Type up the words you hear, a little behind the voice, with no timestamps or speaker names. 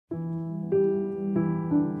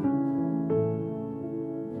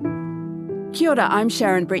Kia ora, I'm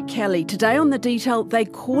Sharon Brett Kelly. Today on The Detail, they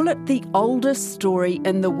call it the oldest story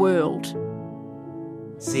in the world.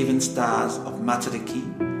 7 stars of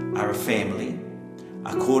Matariki are a family.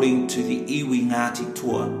 According to the Iwi Ngāti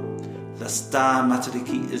tour, the star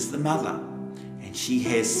Matariki is the mother, and she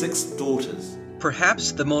has 6 daughters.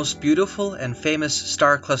 Perhaps the most beautiful and famous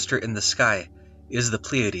star cluster in the sky is the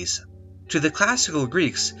Pleiades. To the classical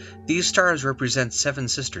Greeks, these stars represent 7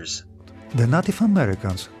 sisters. The Native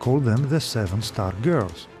Americans call them the 7 star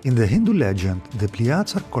girls. In the Hindu legend, the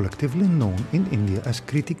Pleiades are collectively known in India as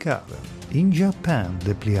Kritikave. In Japan,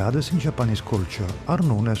 the Pleiades in Japanese culture are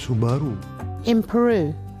known as Subaru. In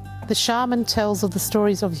Peru, the shaman tells of the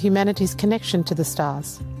stories of humanity's connection to the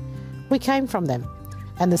stars. We came from them,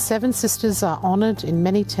 and the 7 sisters are honoured in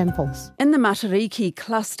many temples. In the Matariki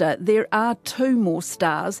cluster, there are 2 more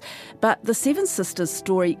stars, but the 7 sisters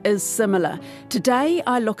story is similar. Today,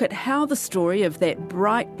 I look at how the story of that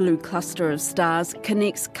bright blue cluster of stars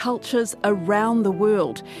connects cultures around the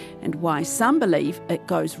world, and why some believe it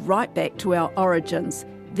goes right back to our origins,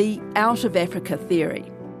 the out of Africa theory.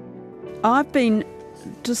 I've been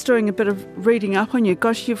just doing a bit of reading up on you.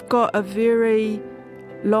 Gosh, you've got a very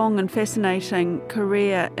long and fascinating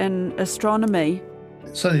career in astronomy.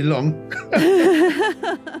 It's only long.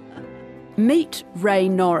 Meet Ray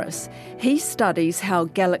Norris. He studies how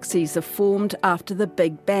galaxies are formed after the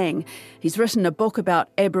Big Bang. He's written a book about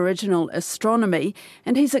Aboriginal astronomy,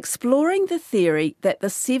 and he's exploring the theory that the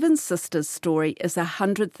 7 sisters story is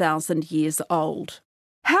 100,000 years old.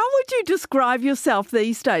 How would you describe yourself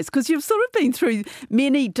these days? Because you've sort of been through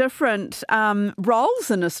many different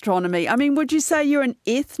roles in astronomy. I mean, would you say you're an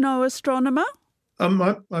ethno-astronomer?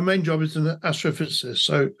 My main job is an astrophysicist.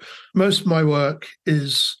 So most of my work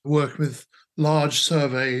is work with large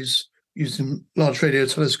surveys using large radio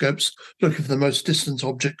telescopes, looking for the most distant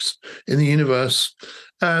objects in the universe.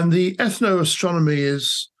 And the ethno-astronomy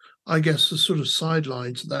is, I guess, a sort of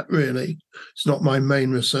sideline to that, really. It's not my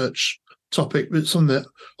main research topic, but it's something that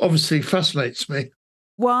obviously fascinates me.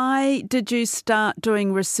 Why did you start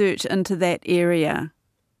doing research into that area?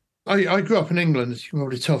 I grew up in England, as you can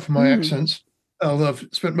probably tell from my accents, although I've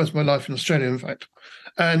spent most of my life in Australia, in fact.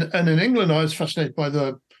 And in England, I was fascinated by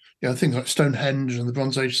the things like Stonehenge and the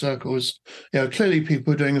Bronze Age circles. Clearly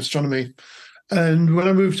people were doing astronomy. And when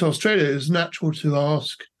I moved to Australia, it was natural to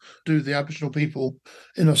ask, do the Aboriginal people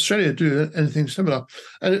in Australia do anything similar?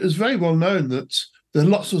 And it was very well known that there are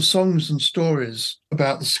lots of songs and stories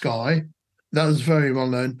about the sky. That was very well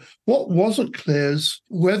known. What wasn't clear is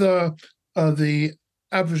whether the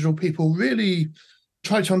Aboriginal people really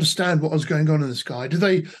tried to understand what was going on in the sky. Do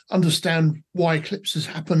they understand why eclipses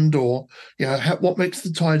happened, or what makes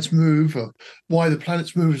the tides move, or why the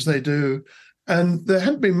planets move as they do? And there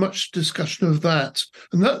hadn't been much discussion of that.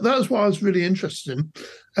 And that was what I was really interested in.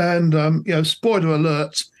 And, spoiler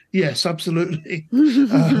alert, yes, absolutely.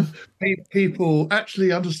 People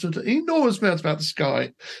actually understood enormous amounts about the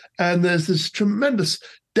sky. And there's this tremendous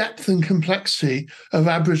depth and complexity of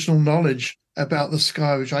Aboriginal knowledge about the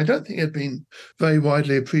sky, which I don't think had been very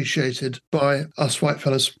widely appreciated by us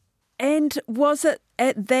whitefellas. And was it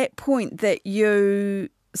at that point that you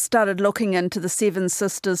started looking into the 7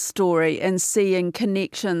 sisters story and seeing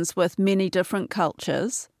connections with many different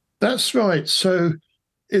cultures? That's right. So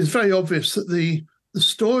it's very obvious that the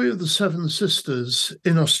story of the 7 sisters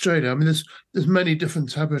in Australia, I mean, there's many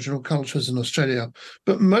different Aboriginal cultures in Australia,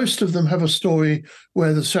 but most of them have a story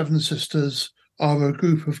where the 7 sisters are a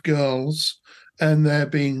group of girls and they're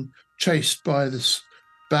being chased by this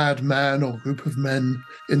bad man or group of men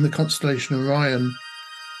in the constellation Orion.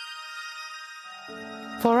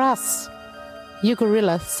 For us,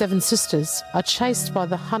 Ugarilla 7 sisters are chased by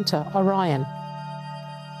the hunter Orion,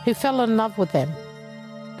 who fell in love with them.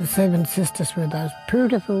 The 7 sisters were those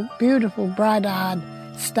beautiful, beautiful, bright-eyed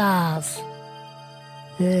stars.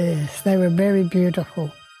 Yes, they were very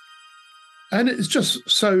beautiful. And it's just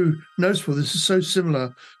so noticeable. This is so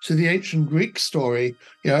similar to the ancient Greek story.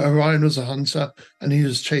 Orion was a hunter and he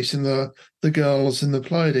was chasing the girls in the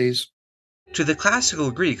Pleiades. To the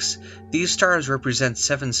classical Greeks, these stars represent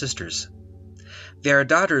 7 sisters. They are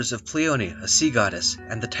daughters of Pleione, a sea goddess,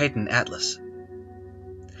 and the Titan Atlas.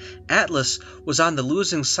 Atlas was on the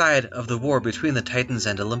losing side of the war between the Titans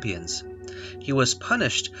and Olympians. He was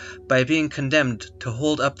punished by being condemned to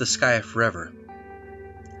hold up the sky forever.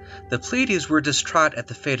 The Pleiades were distraught at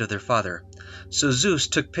the fate of their father, so Zeus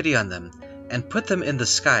took pity on them and put them in the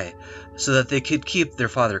sky so that they could keep their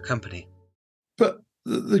father company. But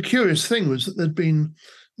the curious thing was that there'd been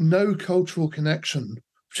no cultural connection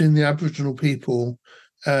between the Aboriginal people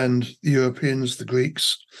and the Europeans, the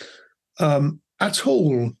Greeks, at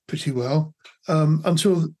all, pretty well,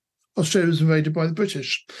 until Australia was invaded by the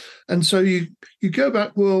British. And so you go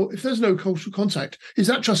back, well, if there's no cultural contact, is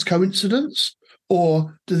that just coincidence?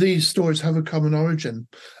 Or do these stories have a common origin?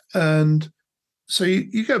 And so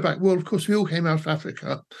you go back, well, of course, we all came out of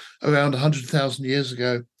Africa around 100,000 years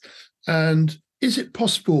ago. And is it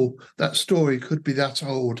possible that story could be that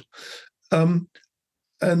old? And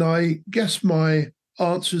I guess my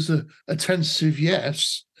answer is a tentative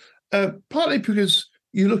yes, partly because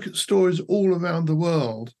you look at stories all around the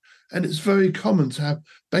world, and it's very common to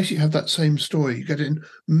basically have that same story. You get in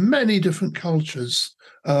many different cultures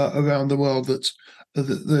around the world that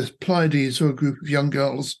the Pleiades are a group of young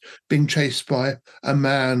girls being chased by a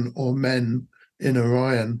man or men in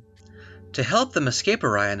Orion. To help them escape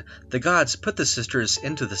Orion, the gods put the sisters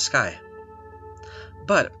into the sky.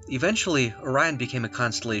 But eventually, Orion became a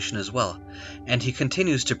constellation as well, and he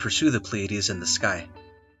continues to pursue the Pleiades in the sky.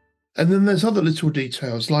 And then there's other little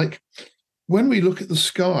details, like when we look at the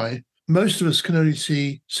sky, most of us can only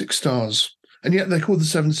see 6 stars, and yet they're called the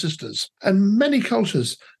Seven Sisters. And many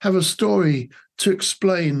cultures have a story to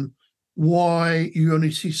explain why you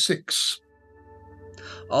only see 6.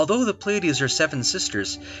 Although the Pleiades are 7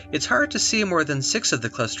 sisters, it's hard to see more than 6 of the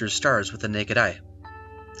cluster's stars with the naked eye.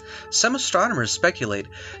 Some astronomers speculate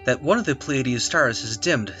that one of the Pleiades stars has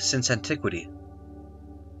dimmed since antiquity.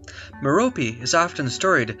 Merope is often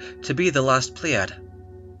storied to be the lost Pleiad.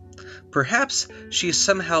 Perhaps she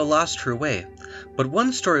somehow lost her way, but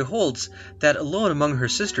one story holds that alone among her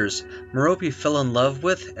sisters, Merope fell in love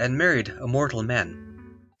with and married a mortal man.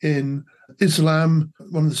 In Islam,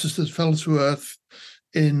 one of the sisters fell to earth.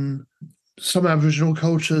 In some Aboriginal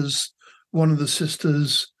cultures, one of the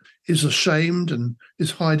sisters is ashamed and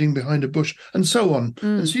is hiding behind a bush, and so on.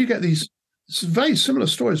 And so you get these very similar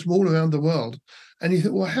stories from all around the world. And you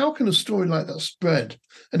think, well, how can a story like that spread?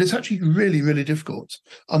 And it's actually really, really difficult,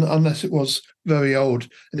 unless it was very old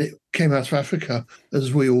and it came out of Africa,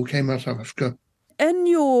 as we all came out of Africa. In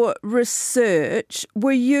your research,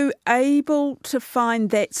 were you able to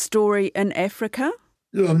find that story in Africa?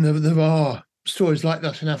 There are stories like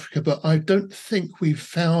that in Africa, but I don't think we've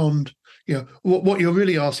found, what you're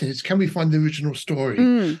really asking is, can we find the original story?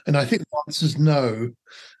 And I think the answer is no.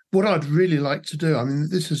 What I'd really like to do,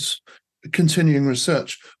 this is continuing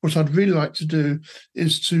research, what I'd really like to do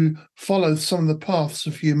is to follow some of the paths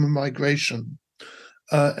of human migration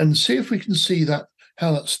and see if we can see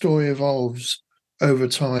how that story evolves over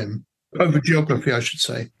time. Over geography, I should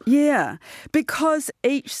say. Yeah, because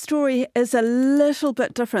each story is a little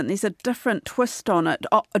bit different. There's a different twist on it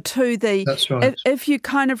to the... That's right. If you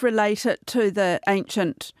kind of relate it to the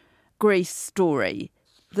ancient Greece story.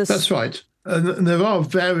 That's right. And there are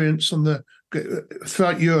variants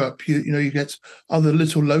throughout Europe. You get other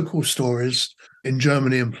little local stories in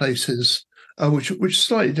Germany and places, which are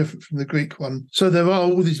slightly different from the Greek one. So there are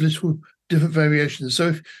all these little different variations.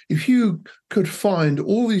 So if you could find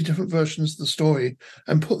all these different versions of the story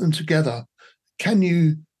and put them together, can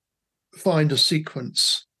you find a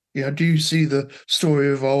sequence? Do you see the story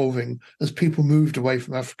evolving as people moved away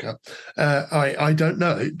from Africa? I don't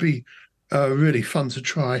know. It'd be really fun to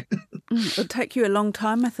try. It would take you a long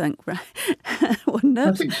time, I think, right? Wouldn't it?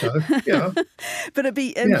 I think so, yeah. But it'd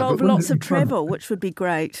involve lots of travel, which would be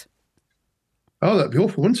great. Oh, that'd be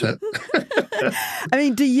awful, wouldn't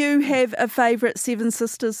it? Do you have a favourite Seven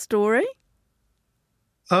Sisters story?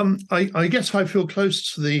 I guess I feel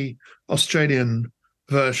close to the Australian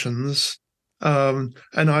versions. And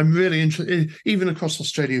I'm really interested, even across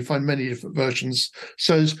Australia, you find many different versions.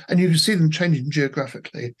 And you can see them changing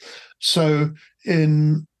geographically. So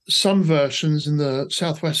in some versions in the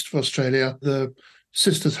southwest of Australia, the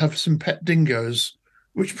sisters have some pet dingoes,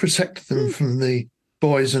 which protect them from the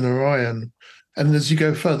boys in Orion. And as you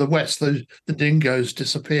go further west, the dingoes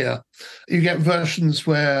disappear. You get versions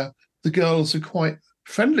where the girls are quite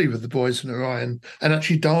friendly with the boys in Orion and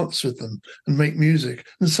actually dance with them and make music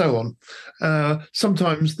and so on.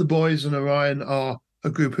 Sometimes the boys in Orion are a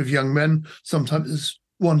group of young men. Sometimes it's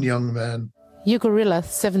one young man. Ugarilla's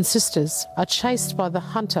 7 sisters are chased by the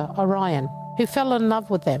hunter Orion, who fell in love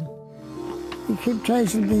with them. You keep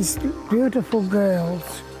chasing these beautiful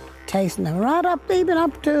girls, chasing them right up, even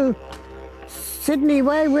up to Sydney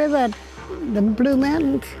way with the Blue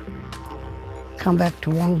Mountains. Come back to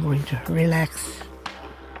Wangwin to relax.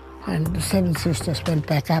 And the 7 sisters went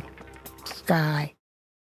back up sky.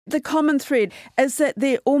 The common thread is that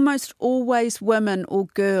they're almost always women or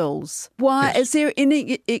girls. Why? Yes. Is there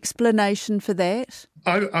any explanation for that?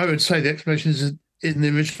 I would say the explanation is in the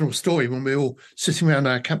original story when we were all sitting around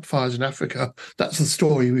our campfires in Africa. That's the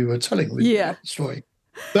story we were telling with that story.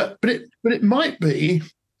 But it might be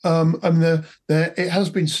It has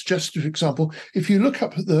been suggested, for example, if you look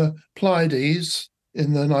up at the Pleiades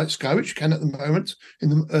in the night sky, which you can at the moment in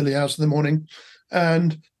the early hours of the morning,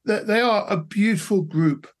 and they are a beautiful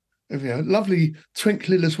group of lovely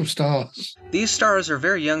twinkly little stars. These stars are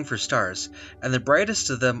very young for stars, and the brightest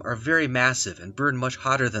of them are very massive and burn much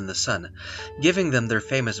hotter than the sun, giving them their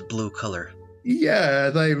famous blue color. Yeah,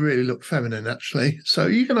 they really look feminine, actually. So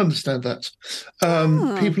you can understand that.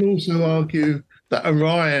 People also argue that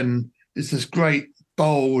Orion is this great,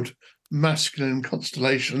 bold, masculine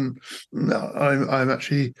constellation. No, I'm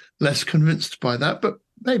actually less convinced by that, but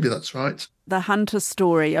maybe that's right. The hunter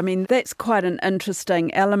story, I mean, that's quite an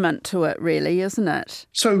interesting element to it, really, isn't it?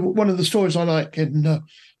 So one of the stories I like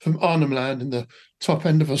from Arnhem Land in the top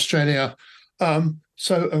end of Australia.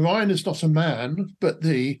 So Orion is not a man, but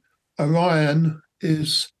the Orion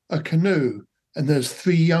is a canoe, and there's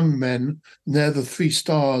 3 young men, and they're the 3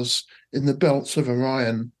 stars in the belts of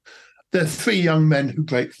Orion. They're 3 young men who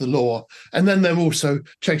break the law, and then they're also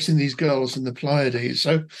chasing these girls in the Pleiades.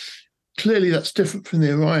 So clearly that's different from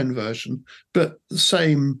the Orion version, but the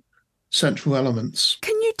same central elements.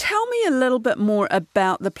 Can you tell me a little bit more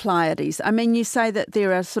about the Pleiades? I mean, you say that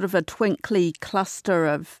they're a sort of a twinkly cluster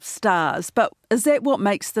of stars, but is that what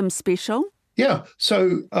makes them special? Yeah,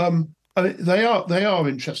 so they are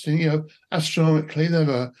interesting. Astronomically,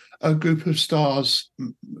 they're a group of stars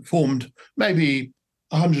formed maybe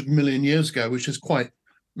 100 million years ago, which is quite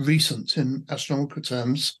recent in astronomical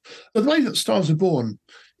terms. The way that stars are born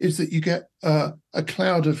is that you get a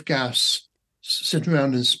cloud of gas sitting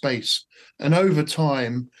around in space, and over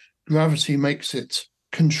time, gravity makes it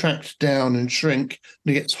contract down and shrink,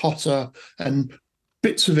 and it gets hotter, and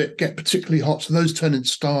bits of it get particularly hot, so those turn into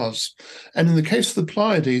stars. And in the case of the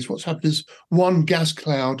Pleiades, what's happened is one gas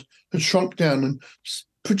cloud has shrunk down and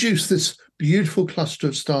produced this beautiful cluster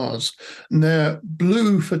of stars. And they're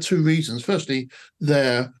blue for 2 reasons. Firstly,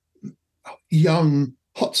 they're young,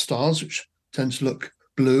 hot stars, which tend to look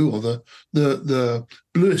blue, or the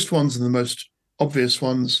bluest ones are the most obvious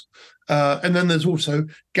ones. And then there's also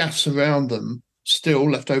gas around them still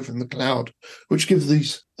left over in the cloud, which gives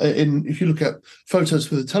these, if you look at photos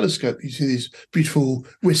with a telescope, you see these beautiful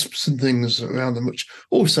wisps and things around them, which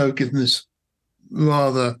also give them this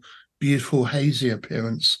rather beautiful hazy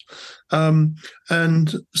appearance. And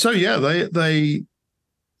so, yeah, they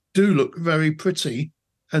do look very pretty,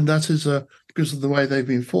 and that is because of the way they've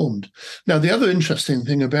been formed. Now, the other interesting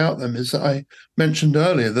thing about them is that I mentioned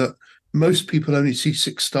earlier that most people only see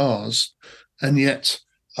 6 stars, and yet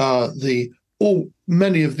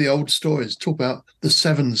many of the old stories talk about the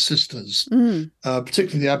 7 sisters,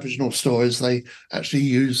 particularly the Aboriginal stories. They actually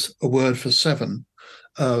use a word for 7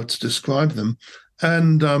 to describe them.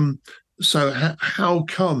 And so how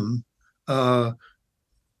come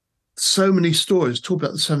so many stories talk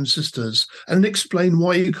about the 7 sisters and explain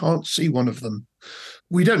why you can't see one of them?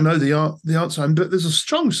 We don't know the answer, but there's a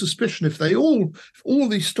strong suspicion if all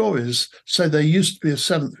these stories say there used to be a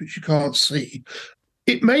 7th which you can't see,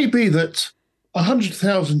 it may be that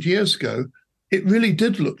 100,000 years ago, it really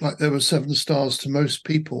did look like there were 7 stars to most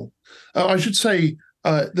people. I should say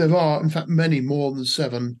there are, in fact, many more than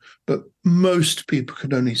 7, but most people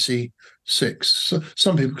could only see 6. So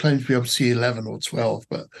some people claim to be able to see 11 or 12,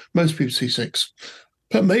 but most people see 6.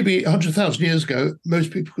 But maybe 100,000 years ago,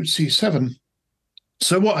 most people could see 7.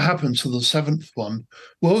 So what happened to the 7th one?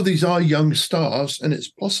 Well, these are young stars, and it's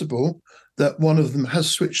possible that one of them has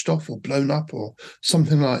switched off or blown up or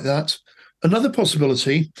something like that. Another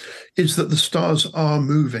possibility is that the stars are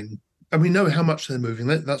moving, and we know how much they're moving.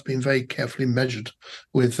 That's been very carefully measured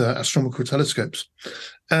with astronomical telescopes.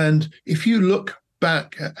 And if you look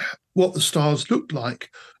back at what the stars looked like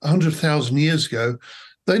 100,000 years ago,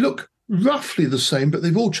 they look roughly the same, but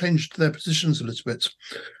they've all changed their positions a little bit.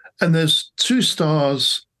 And there's 2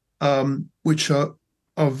 stars which are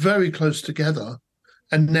very close together.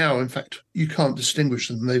 And now, in fact, you can't distinguish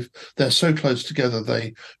them. They're so close together,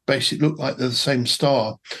 they basically look like they're the same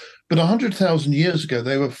star. But 100,000 years ago,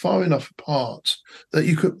 they were far enough apart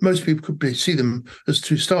that most people could see them as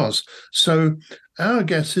 2 stars. So our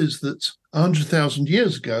guess is that 100,000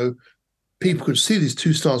 years ago, people could see these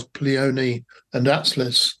 2 stars, Pleione and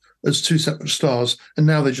Atlas, as 2 separate stars, and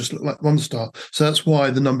now they just look like 1 star. So that's why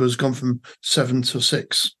the number has gone from 7 to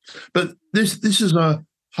 6. But this is a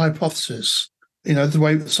hypothesis. The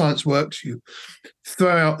way that science works, you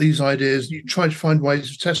throw out these ideas, you try to find ways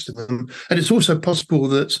of testing them. And it's also possible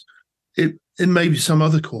that it may be some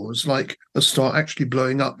other cause, like a star actually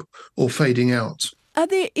blowing up or fading out. Are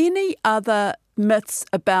there any other myths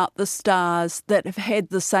about the stars that have had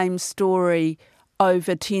the same story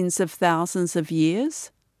over tens of thousands of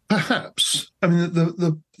years? Perhaps. I mean,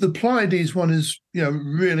 the Pleiades one is,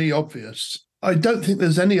 really obvious. I don't think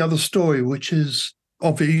there's any other story which is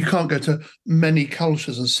obvious. You can't go to many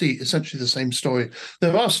cultures and see essentially the same story.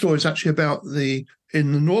 There are stories actually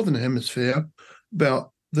in the northern hemisphere,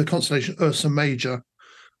 about the constellation Ursa Major,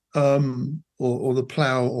 or the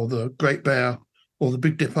Plough, or the Great Bear, or the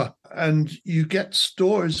Big Dipper. And you get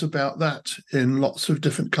stories about that in lots of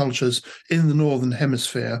different cultures in the Northern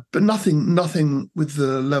Hemisphere, but nothing with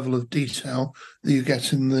the level of detail that you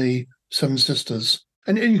get in the Seven Sisters.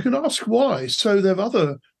 And you can ask why. So there are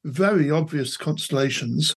other very obvious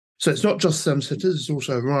constellations. So it's not just Seven Sisters, it's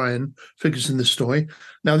also Orion figures in this story.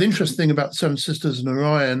 Now, the interesting thing about Seven Sisters and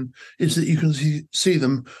Orion is that you can see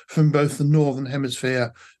them from both the Northern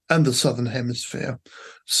Hemisphere and the Southern Hemisphere.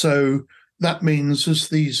 So that means as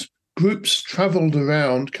these groups travelled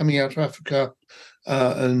around, coming out of Africa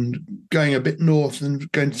and going a bit north and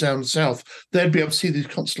going down south, they'd be able to see these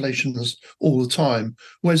constellations all the time.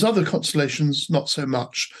 Whereas other constellations, not so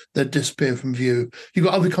much. They'd disappear from view. You've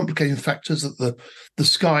got other complicating factors, that the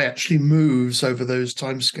sky actually moves over those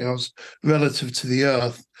timescales relative to the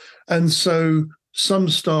Earth. And so some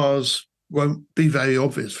stars won't be very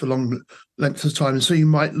obvious for long lengths of time, and so you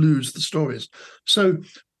might lose the stories. So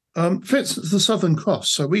for instance, the Southern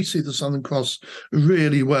Cross. So we see the Southern Cross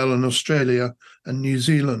really well in Australia and New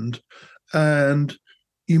Zealand. And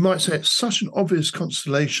you might say it's such an obvious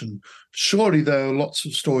constellation. Surely there are lots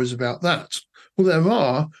of stories about that. Well, there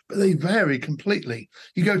are, but they vary completely.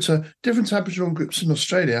 You go to different Aboriginal groups in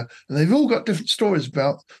Australia, and they've all got different stories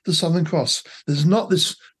about the Southern Cross. There's not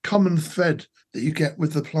this common thread that you get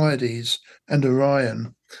with the Pleiades and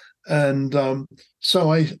Orion. And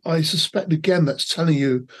so I suspect, again, that's telling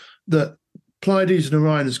you that Pleiades and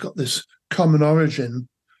Orion has got this common origin,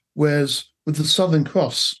 whereas with the Southern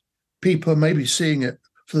Cross, people are maybe seeing it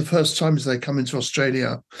for the first time as they come into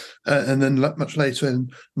Australia, and then much later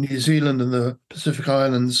in New Zealand and the Pacific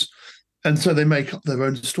Islands. And so they make up their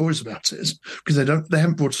own stories about it because they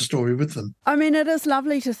haven't brought a story with them. I mean, it is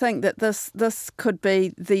lovely to think that this could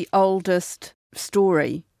be the oldest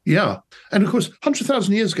story. Yeah. And of course,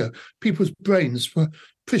 100,000 years ago, people's brains were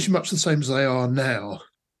pretty much the same as they are now.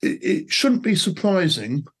 It shouldn't be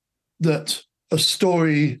surprising that a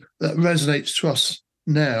story that resonates to us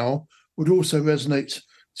now would also resonate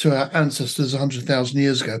to our ancestors 100,000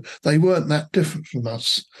 years ago. They weren't that different from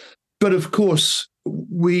us. But of course,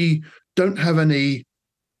 we don't have any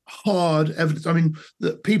hard evidence. I mean,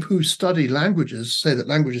 that people who study languages say that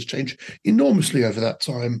languages change enormously over that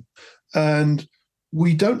time. And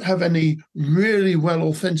we don't have any really well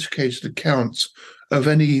authenticated accounts of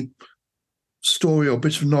any story or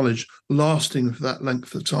bit of knowledge lasting for that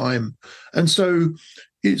length of time. And so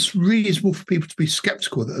it's reasonable for people to be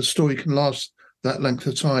skeptical that a story can last that length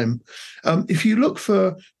of time. If you look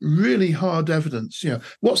for really hard evidence,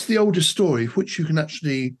 what's the oldest story which you can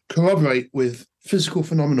actually corroborate with physical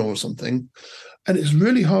phenomena or something, and it's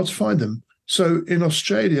really hard to find them. So in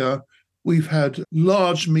Australia, we've had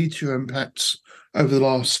large meteor impacts over the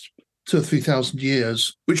last 2,000 or 3,000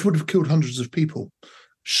 years, which would have killed hundreds of people.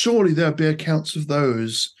 Surely there'd be accounts of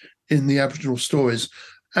those in the Aboriginal stories.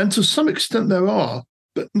 And to some extent there are,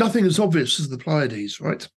 but nothing as obvious as the Pleiades,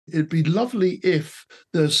 right? It'd be lovely if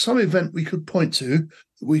there's some event we could point to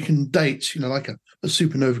that we can date, like a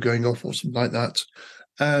supernova going off or something like that,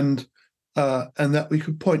 and that we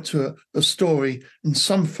could point to a story in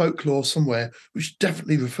some folklore somewhere which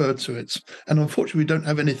definitely referred to it. And unfortunately, we don't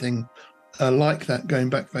have anything like that going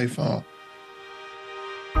back very far.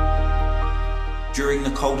 During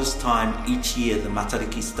the coldest time each year, the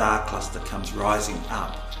Matariki star cluster comes rising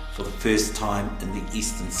up for the first time in the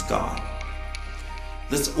eastern sky.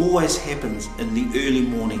 This always happens in the early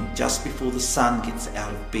morning, just before the sun gets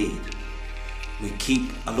out of bed. We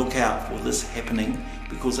keep a lookout for this happening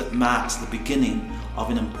because it marks the beginning of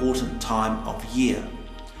an important time of year,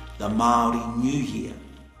 the Māori New Year.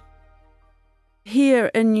 Here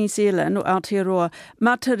in New Zealand, or Aotearoa,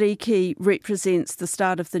 Matariki represents the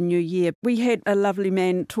start of the new year. We had a lovely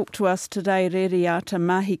man talk to us today, Reriata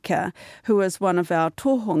Mahika, who is one of our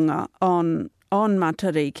tohunga on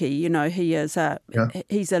Matariki.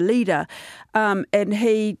 He's a leader, and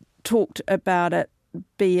he talked about it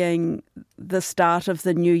being the start of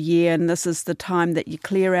the new year, and this is the time that you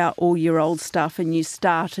clear out all your old stuff and you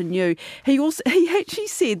start anew. He actually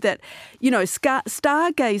said that,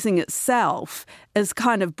 stargazing itself is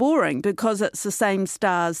kind of boring because it's the same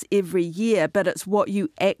stars every year, but it's what you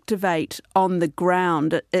activate on the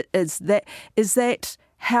ground. Is that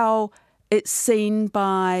how it's seen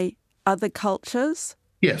by other cultures?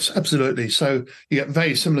 Yes, absolutely. So you get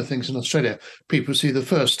very similar things in Australia. People see the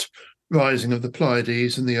first rising of the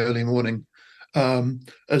Pleiades in the early morning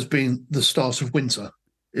as being the start of winter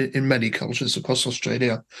in many cultures across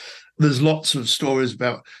Australia. There's lots of stories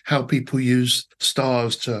about how people use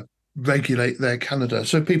stars to regulate their calendar.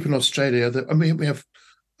 So people in Australia, we have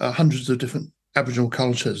hundreds of different Aboriginal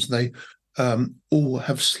cultures. They all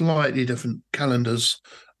have slightly different calendars.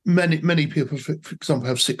 Many people, for example,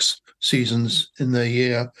 have 6 seasons in their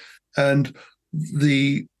year, and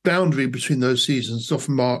the boundary between those seasons is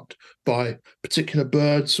often marked by particular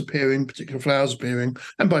birds appearing, particular flowers appearing,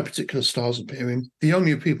 and by particular stars appearing. The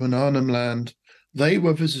Yolngu people in Arnhem Land, they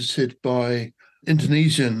were visited by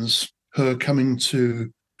Indonesians who are coming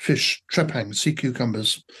to fish trepang, sea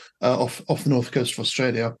cucumbers, off the north coast of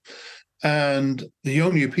Australia. And the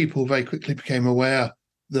Yolngu people very quickly became aware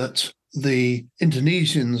that the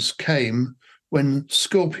Indonesians came when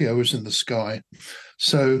Scorpio was in the sky.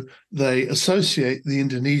 So they associate the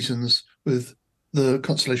Indonesians with the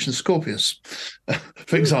constellation Scorpius,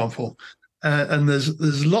 for example. And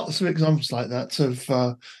there's lots of examples like that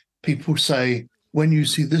of people say, when you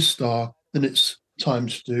see this star, then it's time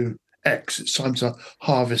to do X. It's time to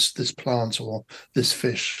harvest this plant or this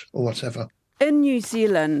fish or whatever. In New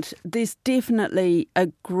Zealand, there's definitely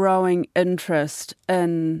a growing interest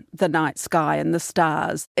in the night sky and the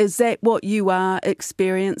stars. Is that what you are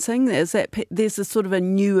experiencing? There's a sort of a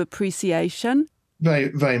new appreciation? Very,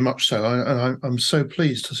 very much so. And I'm so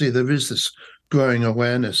pleased to see there is this growing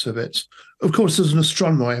awareness of it. Of course, as an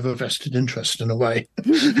astronomer, I have a vested interest in a way. I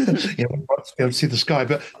want to be able to see the sky.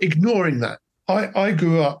 But ignoring that, I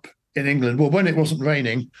grew up in England. Well, when it wasn't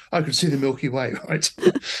raining, I could see the Milky Way, right?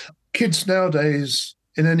 Kids nowadays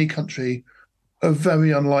in any country are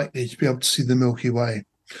very unlikely to be able to see the Milky Way.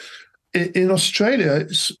 In Australia,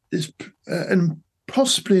 and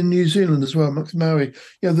possibly in New Zealand as well, Maori,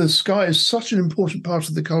 the sky is such an important part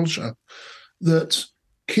of the culture that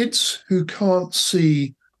kids who can't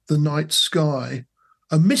see the night sky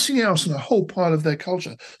are missing out on a whole pile of their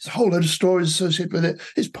culture. There's a whole load of stories associated with it.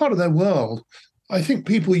 It's part of their world. I think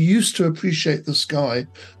people used to appreciate the sky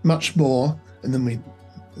much more, and then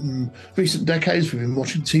in recent decades, we've been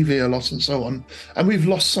watching TV a lot and so on, and we've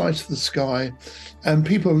lost sight of the sky, and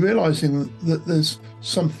people are realizing that there's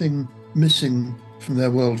something missing from their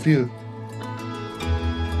worldview.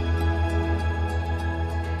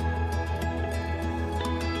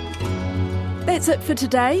 That's it for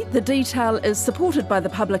today. The Detail is supported by the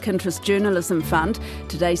Public Interest Journalism Fund.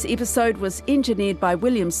 Today's episode was engineered by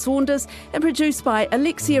William Saunders and produced by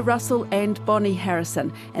Alexia Russell and Bonnie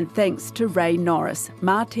Harrison. And thanks to Ray Norris.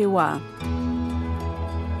 Mā te wā.